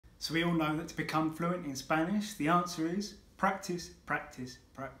So we all know that to become fluent in Spanish, the answer is practice, practice,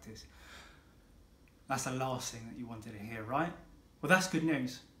 practice. That's the last thing that you wanted to hear, right? Well, that's good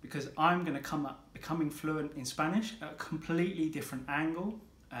news, because I'm going to come up becoming fluent in Spanish at a completely different angle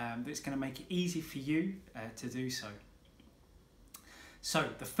that's going to make it easy for you to do so. So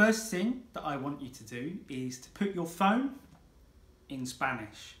the first thing that I want you to do is to put your phone in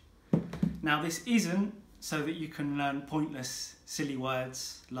Spanish. Now this isn't so that you can learn pointless, silly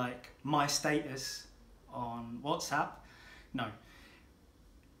words like my status on WhatsApp. No.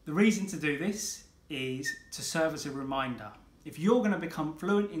 The reason to do this is to serve as a reminder. If you're going to become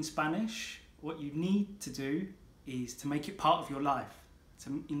fluent in Spanish, what you need to do is to make it part of your life,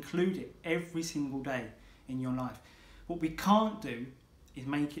 to include it every single day in your life. What we can't do is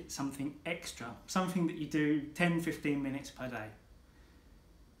make it something extra, something that you do 10-15 minutes per day.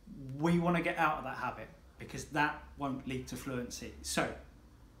 We want to get out of that habit, because that won't lead to fluency. So,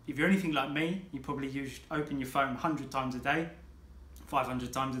 if you're anything like me, you probably open your phone 100 times a day,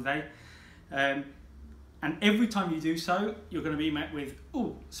 500 times a day, and every time you do so, you're going to be met with,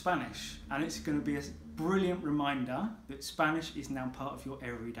 oh, Spanish, and it's going to be a brilliant reminder that Spanish is now part of your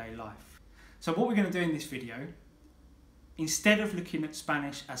everyday life. So what we're going to do in this video, instead of looking at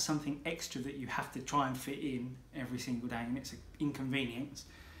Spanish as something extra that you have to try and fit in every single day, and it's an inconvenience,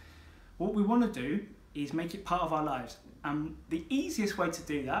 what we want to do is make it part of our lives. And the easiest way to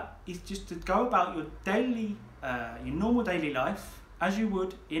do that is just to go about your daily, your normal daily life as you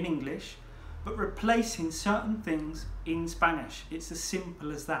would in English, but replacing certain things in Spanish. It's as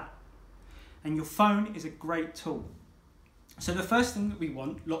simple as that. And your phone is a great tool. So the first thing that we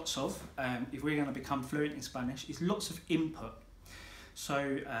want lots of, if we're going to become fluent in Spanish, is lots of input.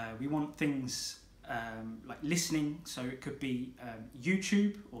 So we want things like listening, so it could be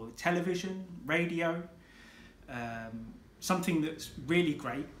YouTube or television, radio. Something that's really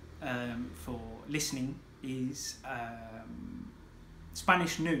great for listening is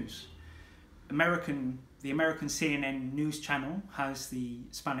Spanish news. The American CNN news channel has the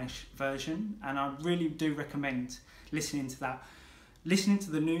Spanish version, and I really do recommend listening to that. Listening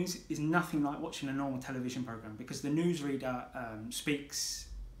to the news is nothing like watching a normal television program, because the newsreader speaks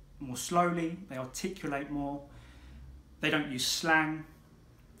more slowly, they articulate more, they don't use slang.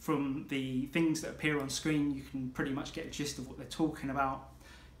 From the things that appear on screen, you can pretty much get a gist of what they're talking about.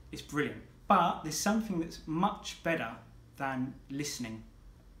 It's brilliant. But there's something that's much better than listening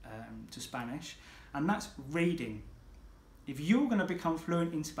to Spanish, and that's reading. If you're going to become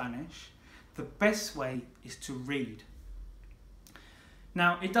fluent in Spanish, the best way is to read.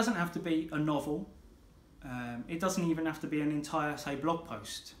 Now, it doesn't have to be a novel. It doesn't even have to be an entire, say, blog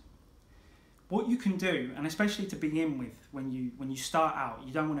post. What you can do, and especially to begin with, when you start out,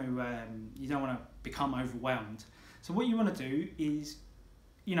 you don't want to become overwhelmed. So what you want to do is,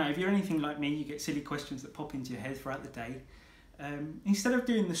 you know, if you're anything like me, you get silly questions that pop into your head throughout the day. Instead of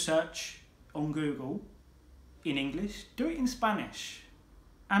doing the search on Google in English, do it in Spanish,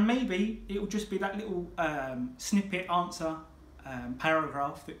 and maybe it will just be that little snippet answer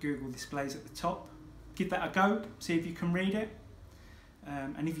paragraph that Google displays at the top. Give that a go, see if you can read it,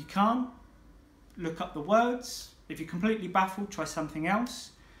 and if you can't, look up the words. If you're completely baffled, try something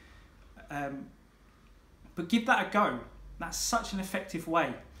else. But give that a go. That's such an effective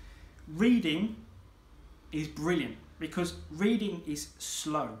way. Reading is brilliant, because reading is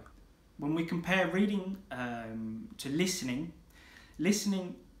slow. When we compare reading to listening,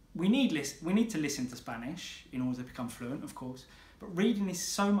 we need to listen to Spanish in order to become fluent, of course, but reading is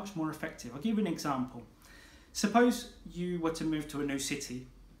so much more effective. I'll give you an example. Suppose you were to move to a new city,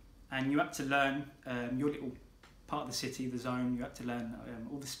 and you had to learn your little part of the city, the zone. You had to learn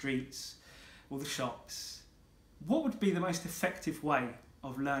all the streets, all the shops. What would be the most effective way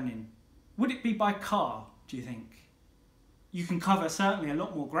of learning? Would it be by car, do you think? You can cover certainly a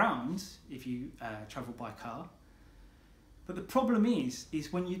lot more ground if you travel by car. But the problem is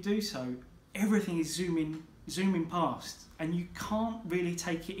when you do so, everything is zooming past, and you can't really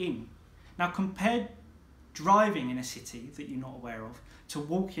take it in. Now, compare driving in a city that you're not aware of to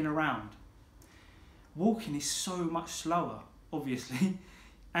walking around. Walking is so much slower, obviously,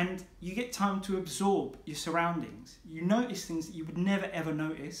 and you get time to absorb your surroundings. You notice things that you would never ever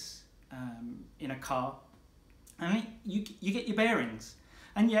notice in a car, and you get your bearings.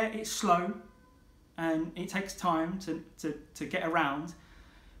 And yeah, it's slow and it takes time to get around,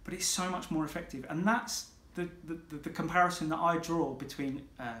 but it's so much more effective. And that's the comparison that I draw between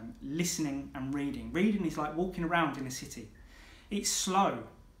listening and reading. Reading is like walking around in a city. It's slow.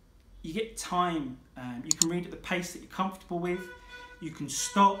 You get time. You can read at the pace that you're comfortable with. You can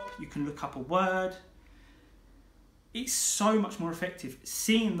stop. You can look up a word. it's so much more effective.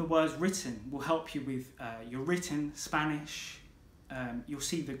 Seeing the words written will help you with your written Spanish. You'll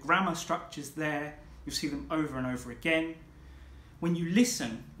see the grammar structures there. You'll see them over and over again. When you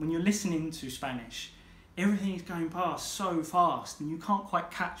listen, when you're listening to Spanish, everything is going past so fast and you can't quite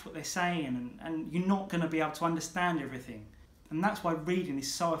catch what they're saying, and you're not going to be able to understand everything. And that's why reading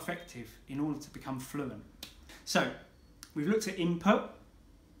is so effective in order to become fluent. So, we've looked at input.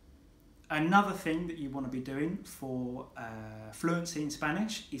 Another thing that you want to be doing for fluency in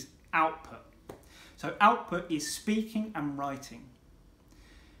Spanish is output. So output is speaking and writing.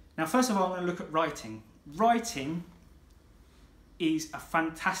 Now, first of all, I'm going to look at writing. Writing is a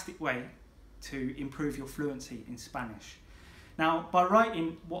fantastic way to improve your fluency in Spanish. Now, by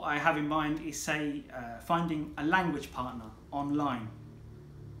writing, what I have in mind is, say, finding a language partner online.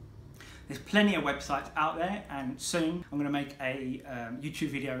 There's plenty of websites out there, and soon I'm going to make a YouTube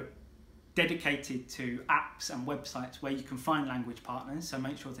video dedicated to apps and websites where you can find language partners, so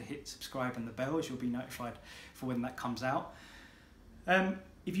make sure to hit subscribe and the bell as you'll be notified for when that comes out.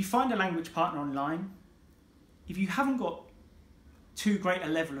 If you find a language partner online, if you haven't got too great a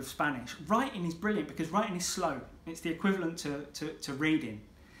level of Spanish, writing is brilliant because writing is slow. It's the equivalent to reading.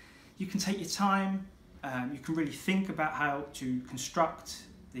 You can take your time, you can really think about how to construct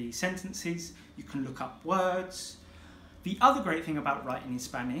the sentences, you can look up words. The other great thing about writing in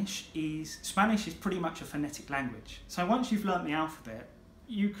Spanish is pretty much a phonetic language. So once you've learnt the alphabet,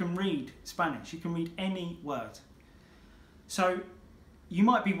 you can read Spanish, you can read any word. So you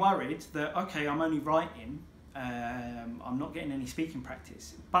might be worried that, okay, I'm only writing, I'm not getting any speaking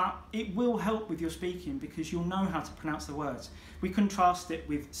practice, but it will help with your speaking because you'll know how to pronounce the words. We contrast it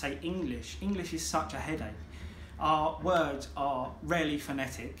with, say, English. English is such a headache. Our words are rarely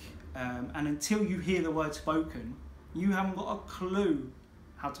phonetic, and until you hear the word spoken, you haven't got a clue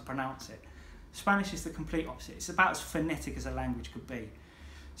how to pronounce it. Spanish is the complete opposite. It's about as phonetic as a language could be.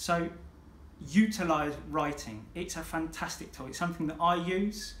 So utilise writing. It's a fantastic tool. It's something that I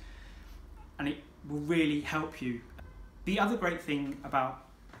use and it will really help you. The other great thing about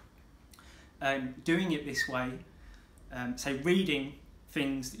doing it this way, say reading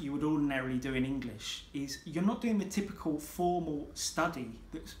things that you would ordinarily do in English, is you're not doing the typical formal study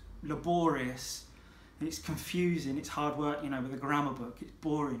that's laborious, it's confusing, it's hard work, you know, with a grammar book, it's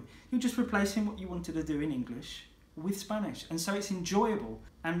boring. You're just replacing what you wanted to do in English with Spanish, and so it's enjoyable.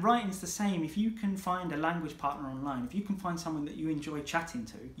 And writing's the same. If you can find a language partner online, if you can find someone that you enjoy chatting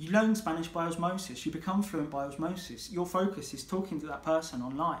to, you learn Spanish by osmosis, you become fluent by osmosis. Your focus is talking to that person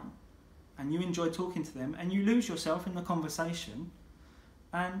online, and you enjoy talking to them, and you lose yourself in the conversation,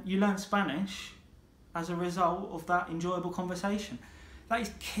 and you learn Spanish as a result of that enjoyable conversation. That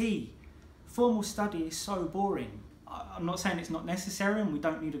is key. Formal study is so boring. I'm not saying it's not necessary and we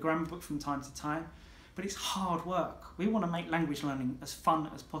don't need a grammar book from time to time, but it's hard work. We want to make language learning as fun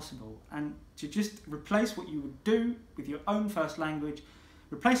as possible, and to just replace what you would do with your own first language,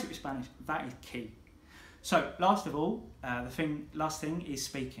 replace it with Spanish, that is key. So last of all, last thing is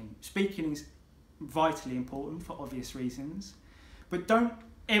speaking. Speaking is vitally important for obvious reasons, but don't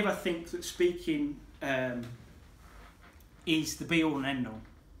ever think that speaking is the be all and end all.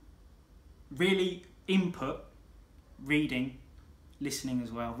 Really, input, reading, listening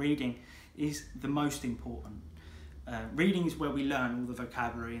as well, reading is the most important. Reading is where we learn all the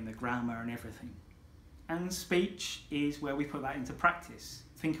vocabulary and the grammar and everything. And speech is where we put that into practice.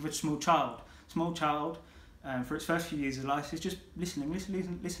 Think of a small child. Small child, for its first few years of life, is just listening.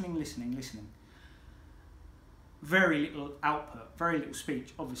 Very little output, very little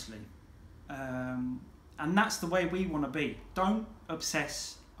speech, obviously. And that's the way we want to be. Don't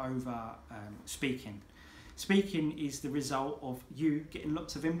obsess over speaking. Speaking is the result of you getting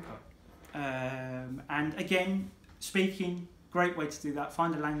lots of input. And again, speaking, great way to do that.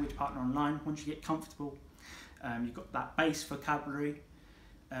 Find a language partner online. Once you get comfortable, you've got that base vocabulary.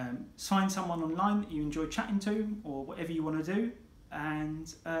 Find someone online that you enjoy chatting to, or whatever you want to do,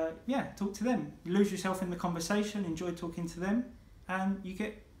 and yeah, talk to them. You lose yourself in the conversation, enjoy talking to them, and you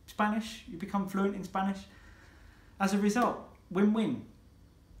get Spanish, you become fluent in Spanish. As a result, win-win.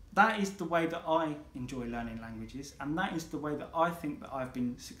 That is the way that I enjoy learning languages, and that is the way that I think that I've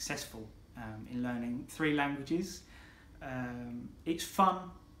been successful in learning 3 languages. It's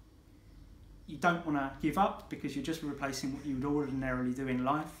fun. You don't want to give up because you're just replacing what you would ordinarily do in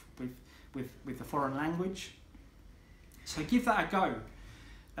life with a foreign language. So give that a go.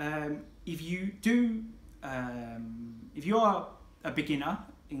 If you are a beginner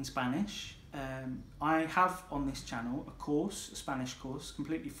in Spanish, I have on this channel a Spanish course,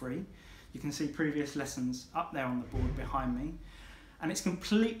 completely free. You can see previous lessons up there on the board behind me. And it's a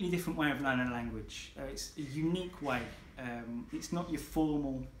completely different way of learning a language. It's a unique way. It's not your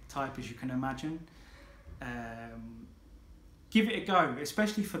formal type as you can imagine. Give it a go,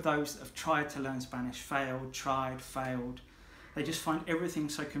 especially for those that have tried to learn Spanish, failed. They just find everything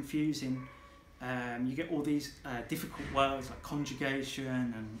so confusing. You get all these difficult words like conjugation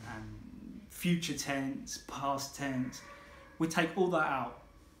and future tense, past tense. We take all that out.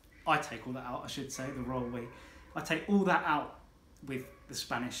 I take all that out, I should say, the royal we. I take all that out with the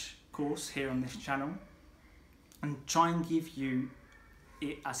Spanish course here on this channel and try and give you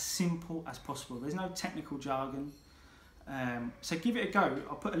it as simple as possible. There's no technical jargon, so give it a go.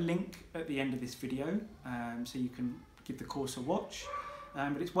 I'll put a link at the end of this video so you can give the course a watch,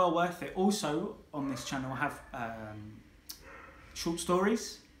 but it's well worth it. Also on this channel I have short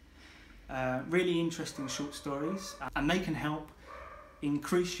stories, really interesting short stories, and they can help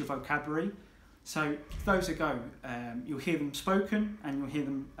increase your vocabulary. So give those a go. You'll hear them spoken, and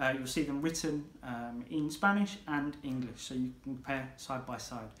you'll see them written in Spanish and English, so you can compare side by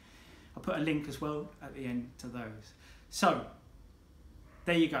side. I'll put a link as well at the end to those. So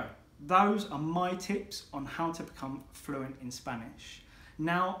there you go. Those are my tips on how to become fluent in Spanish.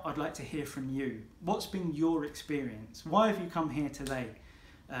 Now I'd like to hear from you. What's been your experience? Why have you come here today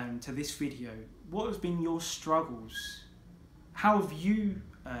to this video? What has been your struggles? How have you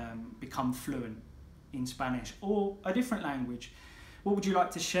become fluent in Spanish or a different language? What would you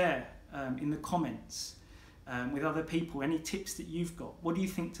like to share in the comments with other people? Any tips that you've got? What do you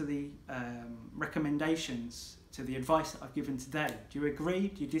think to the recommendations, to the advice that I've given today? Do you agree?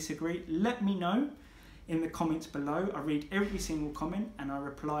 Do you disagree? Let me know in the comments below. I read every single comment and I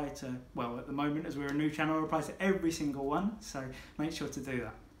reply to, well, at the moment as we're a new channel, I reply to every single one, so make sure to do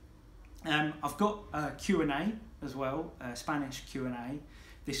that. I've got a Q&A as well, Spanish Q&A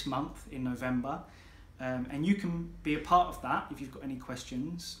this month in November, and you can be a part of that if you've got any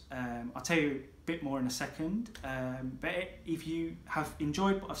questions. I'll tell you a bit more in a second, but if you have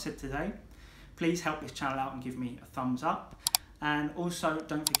enjoyed what I've said today, please help this channel out and give me a thumbs up, and also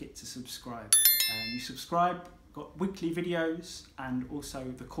don't forget to subscribe. You subscribe, got weekly videos and also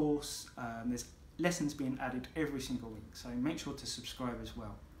the course. There's lessons being added every single week, so make sure to subscribe as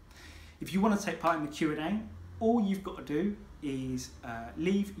well. If you want to take part in the Q&A, all you've got to do is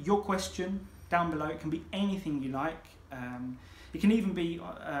leave your question down below. It can be anything you like. It can even be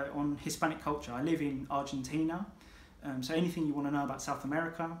on Hispanic culture. I live in Argentina, so anything you want to know about South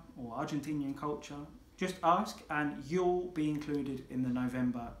America or Argentinian culture, just ask and you'll be included in the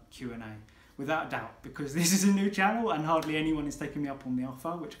November Q&A, without a doubt, because this is a new channel and hardly anyone is taking me up on the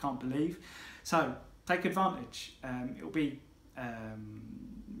offer, which I can't believe. So take advantage. It'll be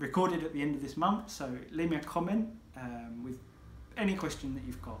recorded at the end of this month, so leave me a comment with any question that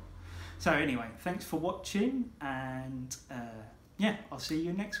you've got. So anyway, thanks for watching, and yeah, I'll see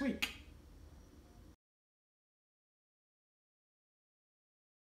you next week.